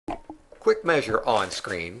QuickMeasure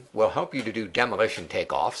On-Screen will help you to do demolition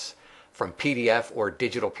takeoffs from PDF or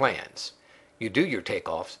digital plans. You do your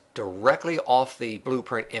takeoffs directly off the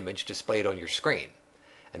blueprint image displayed on your screen,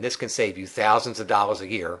 and this can save you thousands of dollars a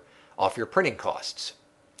year off your printing costs.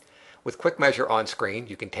 With QuickMeasure On-Screen,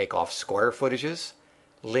 you can take off square footages,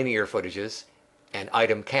 linear footages, and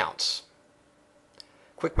item counts.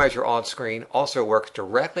 QuickMeasure On-Screen also works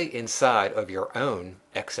directly inside of your own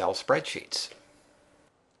Excel spreadsheets.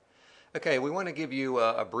 Okay, we want to give you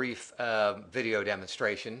a brief video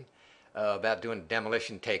demonstration about doing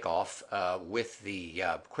demolition takeoff with the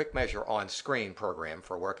QuickMeasure On-Screen program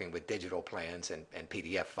for working with digital plans and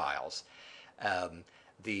PDF files.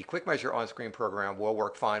 The QuickMeasure On-Screen program will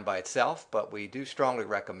work fine by itself, but we do strongly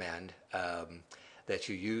recommend that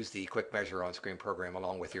you use the QuickMeasure On-Screen program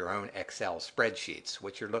along with your own Excel spreadsheets.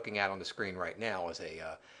 What you're looking at on the screen right now is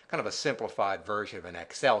a kind of a simplified version of an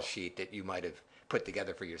Excel sheet that you might have put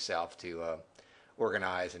together for yourself to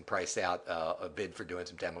organize and price out a bid for doing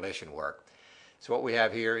some demolition work. So what we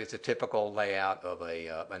have here is a typical layout of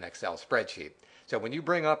an Excel spreadsheet. So when you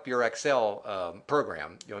bring up your Excel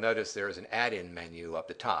program, you'll notice there's an add-in menu up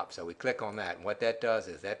the top. So we click on that, and what that does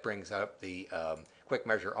is that brings up the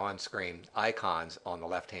QuickMeasure On-Screen icons on the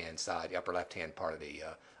left-hand side, the upper left-hand part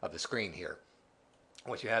of the screen here.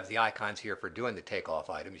 What you have is the icons here for doing the takeoff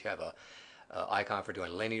items. You have a icon for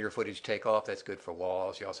doing linear footage takeoff, that's good for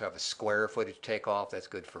walls. You also have a square footage takeoff, that's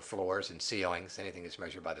good for floors and ceilings, anything that's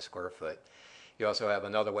measured by the square foot. You also have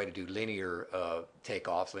another way to do linear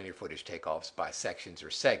takeoffs, linear footage takeoffs by sections or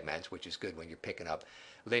segments, which is good when you're picking up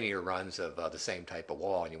linear runs of the same type of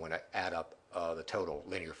wall and you want to add up the total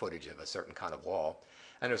linear footage of a certain kind of wall.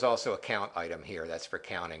 And there's also a count item here. That's for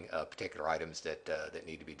counting particular items that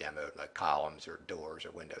need to be demoed, like columns or doors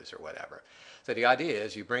or windows or whatever. So the idea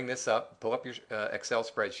is you bring this up, pull up your Excel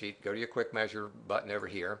spreadsheet, go to your Quick Measure button over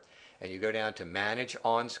here, and you go down to Manage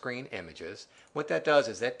On-Screen Images. What that does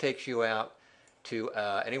is that takes you out to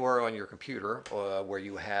anywhere on your computer where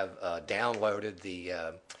you have downloaded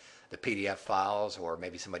the PDF files, or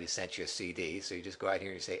maybe somebody sent you a CD. So you just go out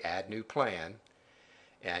here and you say Add New Plan.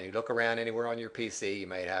 And you look around anywhere on your PC. You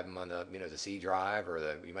might have them on the the C drive,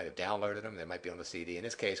 or you might have downloaded them. They might be on the CD. In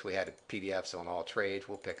this case, we had PDFs on all trades.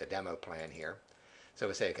 We'll pick a demo plan here. So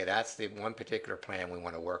we say, okay, that's the one particular plan we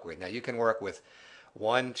want to work with. Now you can work with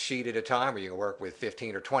one sheet at a time, or you can work with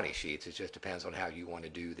 15 or 20 sheets. It just depends on how you want to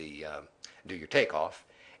do do your takeoff.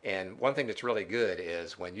 And one thing that's really good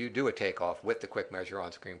is when you do a takeoff with the QuickMeasure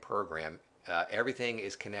On-Screen program, everything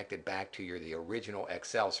is connected back to the original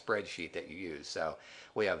Excel spreadsheet that you use. So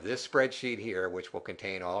we have this spreadsheet here, which will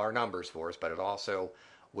contain all our numbers for us, but it also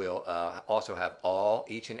will also have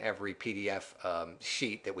each and every PDF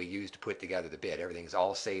sheet that we use to put together the bid. Everything's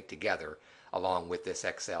all saved together along with this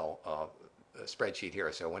Excel spreadsheet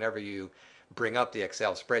here. So whenever you bring up the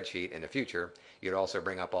Excel spreadsheet in the future, you'd also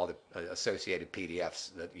bring up all the associated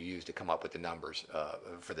PDFs that you use to come up with the numbers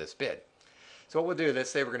for this bid. So what we'll do, let's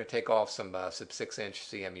say we're going to take off some 6-inch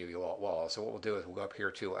CMU walls. So what we'll do is we'll go up here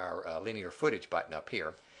to our linear footage button up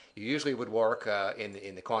here. You usually would work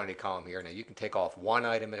in the quantity column here. Now you can take off one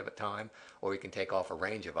item at a time, or you can take off a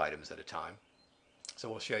range of items at a time. So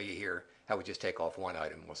we'll show you here how we just take off one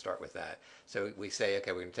item. We'll start with that. So we say,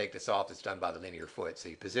 okay, we're going to take this off. It's done by the linear foot. So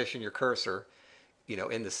you position your cursor,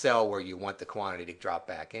 in the cell where you want the quantity to drop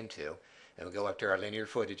back into. And we'll go up to our linear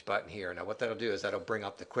footage button here. Now what that'll do is that'll bring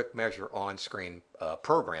up the QuickMeasure On-Screen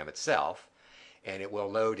program itself, and it will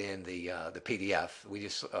load in the PDF. We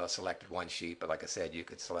just selected one sheet, but like I said, you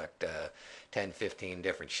could select 10, 15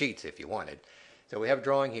 different sheets if you wanted. So we have a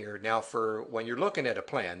drawing here. Now for when you're looking at a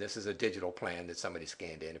plan, this is a digital plan that somebody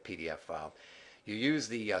scanned in, a PDF file. You use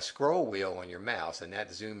the scroll wheel on your mouse, and that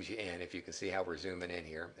zooms you in, if you can see how we're zooming in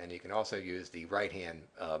here. And you can also use the right-hand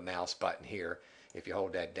mouse button here. If you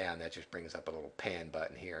hold that down, that just brings up a little pan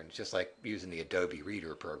button here, and it's just like using the Adobe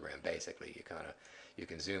Reader program. Basically, you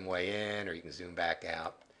can zoom way in, or you can zoom back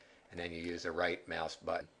out, and then you use the right mouse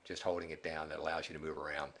button, just holding it down, that allows you to move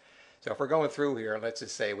around. So if we're going through here, let's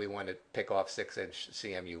just say we want to pick off 6-inch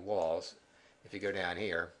CMU walls. If you go down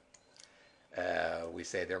here, we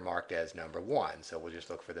say they're marked as number 1, so we'll just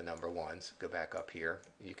look for the number 1s. Go back up here.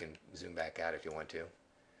 You can zoom back out if you want to.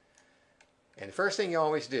 And the first thing you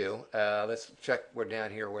always do, let's check, we're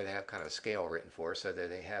down here where they have kind of a scale written for, so that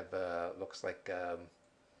they have looks like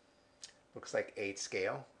 8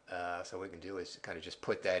 scale. So what we can do is kind of just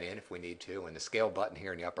put that in if we need to. And the scale button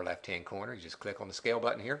here in the upper left-hand corner, you just click on the scale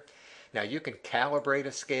button here. Now you can calibrate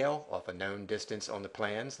a scale off a known distance on the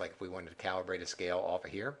plans, like if we wanted to calibrate a scale off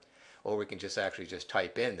of here, or we can just actually just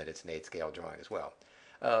type in that it's an 8 scale drawing as well.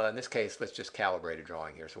 In this case, let's just calibrate a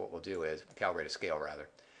drawing here. So what we'll do is calibrate a scale rather.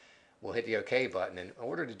 we'll hit the OK button. And in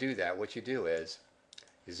order to do that, what you do is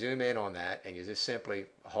you zoom in on that and you just simply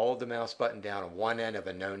hold the mouse button down on one end of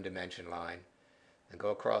a known dimension line and go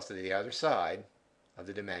across to the other side of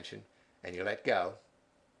the dimension and you let go.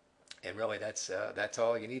 And really that's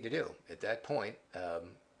all you need to do. At that point,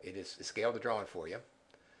 it is scaled the drawing for you.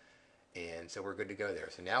 And so we're good to go there.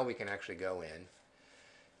 So now we can actually go in,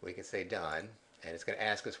 we can say done, and it's going to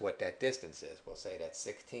ask us what that distance is. We'll say that's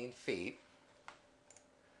 16 feet.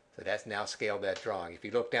 So that's now scaled that drawing. If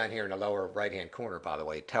you look down here in the lower right hand corner, by the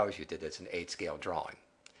way, it tells you that it's an 8 scale drawing.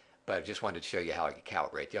 But I just wanted to show you how you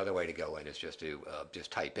calibrate. The other way to go in is just to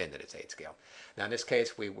just type in that it's 8 scale. Now in this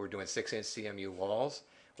case we're doing 6-inch CMU walls.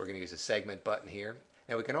 We're going to use a segment button here.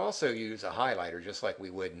 Now we can also use a highlighter just like we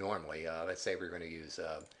would normally. Let's say we're going to use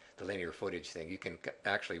the linear footage thing. You can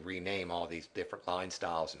actually rename all these different line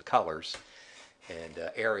styles and colors and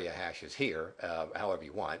area hashes here however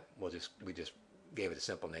you want. We just gave it a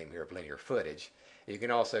simple name here of linear footage. You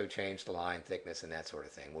can also change the line thickness and that sort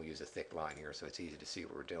of thing. We'll use a thick line here so it's easy to see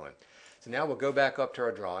what we're doing. So now we'll go back up to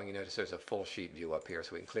our drawing. You notice there's a full sheet view up here,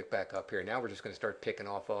 so we can click back up here. Now we're just going to start picking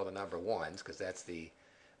off all the number ones because that's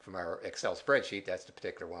from our Excel spreadsheet, that's the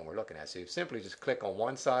particular one we're looking at. So you simply just click on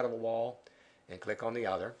one side of a wall and click on the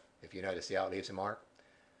other. If you notice, see how it leaves a mark?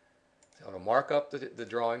 So it'll mark up the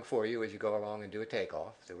drawing for you as you go along and do a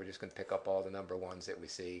takeoff. So we're just going to pick up all the number ones that we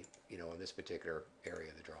see, in this particular area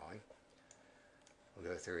of the drawing.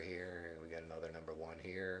 We'll go through here, and we got another number one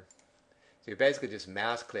here. So you're basically just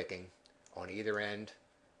mouse clicking on either end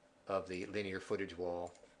of the linear footage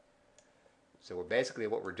wall. So we're basically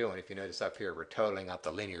what we're doing, if you notice up here, we're totaling up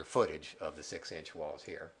the linear footage of the 6-inch walls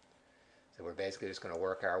here. So we're basically just going to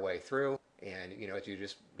work our way through, and you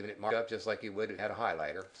just giving it mark up just like you would if you had a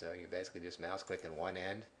highlighter. So you basically just mouse click in one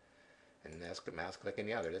end and mouse click in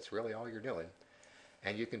the other. That's really all you're doing.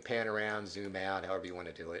 And you can pan around, zoom out, however you want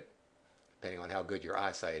to do it, depending on how good your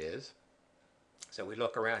eyesight is. So we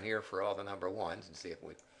look around here for all the number ones and see if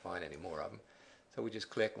we find any more of them. So we just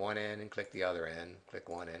click one end and click the other end, click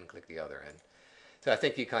one end, click the other end. So I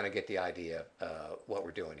think you kind of get the idea what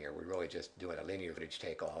we're doing here. We're really just doing a linear footage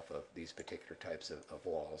takeoff of these particular types of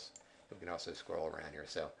walls. We can also scroll around here.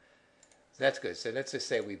 So that's good. So let's just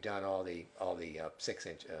say we've done all the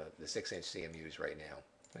 6-inch CMUs right now.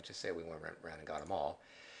 Let's just say we went around and got them all.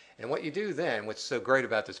 And what you do then, what's so great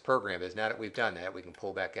about this program is now that we've done that, we can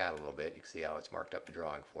pull back out a little bit. You can see how it's marked up the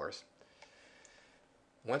drawing for us.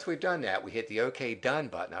 Once we've done that, we hit the OK Done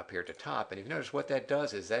button up here at the top, and if you notice what that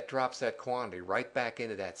does is that drops that quantity right back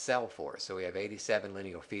into that cell for us. So we have 87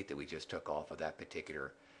 linear feet that we just took off of that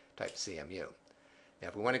particular type of CMU. Now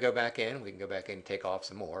if we want to go back in, we can go back in and take off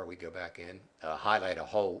some more. We go back in, highlight a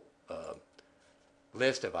whole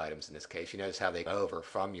list of items in this case. You notice how they go over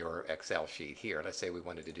from your Excel sheet here. Let's say we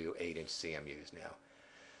wanted to do 8-inch CMUs now.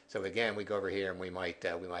 So again, we go over here and we might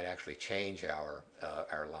actually change our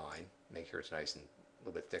line, make sure it's nice and a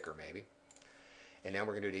little bit thicker maybe. And then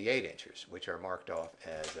we're going to do the 8 inches, which are marked off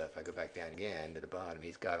as, if I go back down again to the bottom,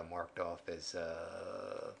 he's got them marked off as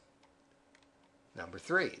number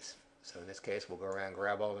 3s. So in this case, we'll go around and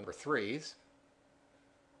grab all the number 3s.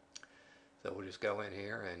 So we'll just go in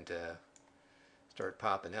here and start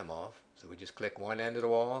popping them off. So we just click one end of the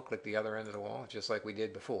wall, click the other end of the wall, just like we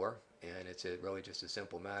did before. And it's really just a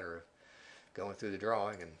simple matter of going through the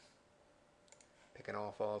drawing and picking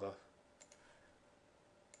off all the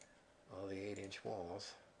 8-inch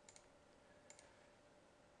walls.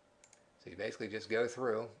 So you basically just go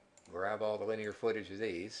through, grab all the linear footage of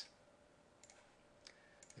these.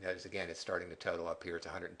 You notice again it's starting to total up here. It's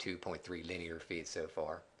 102.3 linear feet so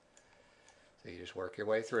far. So you just work your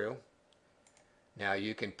way through. Now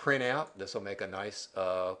you can print out. This will make a nice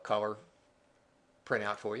color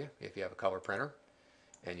printout for you if you have a color printer.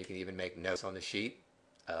 And you can even make notes on the sheet,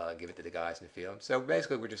 give it to the guys in the field. So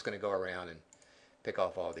basically we're just going to go around and pick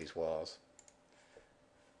off all these walls,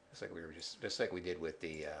 just like we did with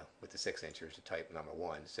the 6-inchers, the type number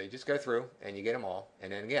 1. So you just go through and you get them all,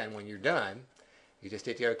 and then again when you're done, you just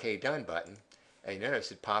hit the OK Done button, and you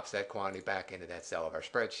notice it pops that quantity back into that cell of our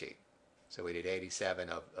spreadsheet. So we did 87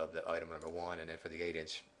 of the item number 1, and then for the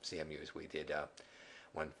 8-inch CMUs we did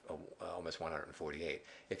almost 148.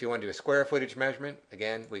 If you want to do a square footage measurement,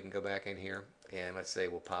 again we can go back in here and let's say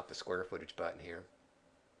we'll pop the square footage button here.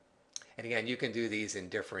 And again, you can do these in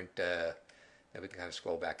different, we can kind of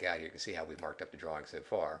scroll back out here. You can see how we've marked up the drawing so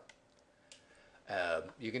far.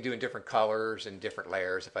 You can do in different colors and different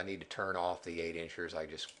layers. If I need to turn off the 8-inchers, I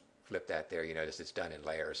just flip that there. You notice it's done in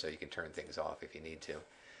layers, so you can turn things off if you need to.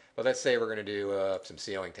 But let's say we're going to do some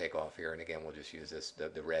ceiling takeoff here. And again, we'll just use this.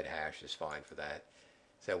 The red hash is fine for that.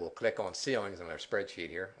 So we'll click on ceilings on our spreadsheet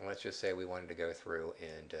here. And let's just say we wanted to go through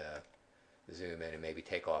and zoom in and maybe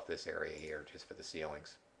take off this area here just for the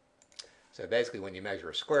ceilings. So basically when you measure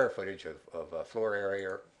a square footage of a floor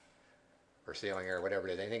area or ceiling area, whatever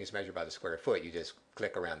it is, anything is measured by the square foot, you just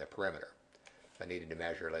click around the perimeter. If I needed to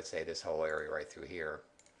measure, let's say, this whole area right through here,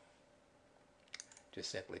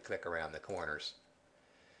 just simply click around the corners.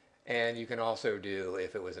 And you can also do,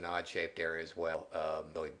 if it was an odd shaped area as well,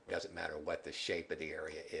 really doesn't matter what the shape of the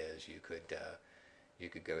area is. You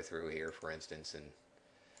could go through here, for instance, and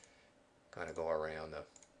kind of go around the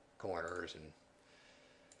corners and,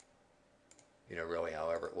 you know, really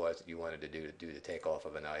however it was that you wanted to do the takeoff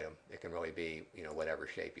of an item. It can really be, you know, whatever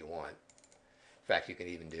shape you want. In fact, you can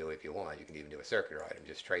even do, if you want, you can even do a circular item.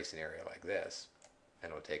 Just trace an area like this,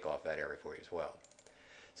 and it'll take off that area for you as well.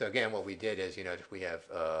 So again, what we did is, you know, we have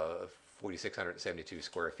 4,672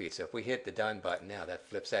 square feet. So if we hit the done button now, that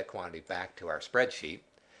flips that quantity back to our spreadsheet.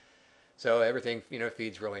 So everything, you know,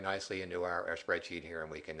 feeds really nicely into our spreadsheet here, and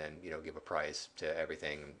we can then, you know, give a price to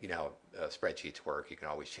everything. You know how spreadsheets work. You can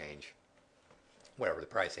always change whatever the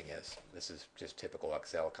pricing is. This is just typical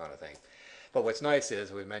Excel kind of thing. But what's nice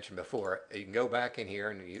is, we mentioned before, you can go back in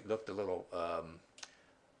here and you look the little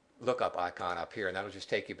lookup icon up here, and that'll just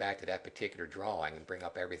take you back to that particular drawing and bring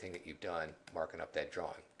up everything that you've done, marking up that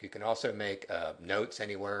drawing. You can also make notes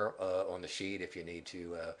anywhere on the sheet if you need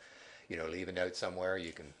to, you know, leave a note somewhere.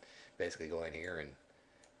 You can basically go in here and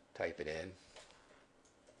type it in.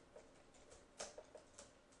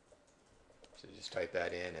 So just type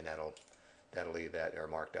that in, and that'll leave that there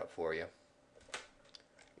marked up for you. You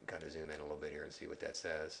can kind of zoom in a little bit here and see what that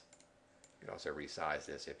says. You can also resize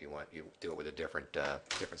this if you want. You do it with a different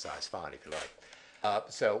size font if you like.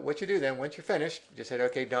 So what you do then, once you're finished, just hit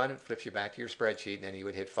OK, done. It flips you back to your spreadsheet, and then you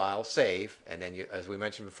would hit File, Save, and then you, as we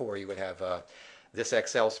mentioned before, you would have this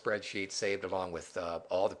Excel spreadsheet saved along with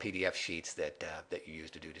all the PDF sheets that you use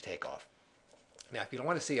to do the takeoff. Now, if you don't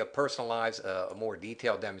want to see a personalized, a more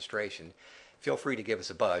detailed demonstration, feel free to give us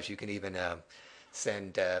a buzz. You can even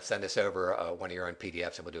send us over one of your own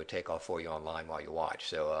PDFs, and we'll do a takeoff for you online while you watch.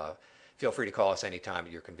 So feel free to call us anytime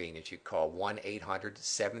at your convenience. You can call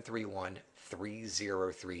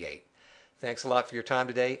 1-800-731-3038. Thanks a lot for your time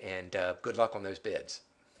today, and good luck on those bids.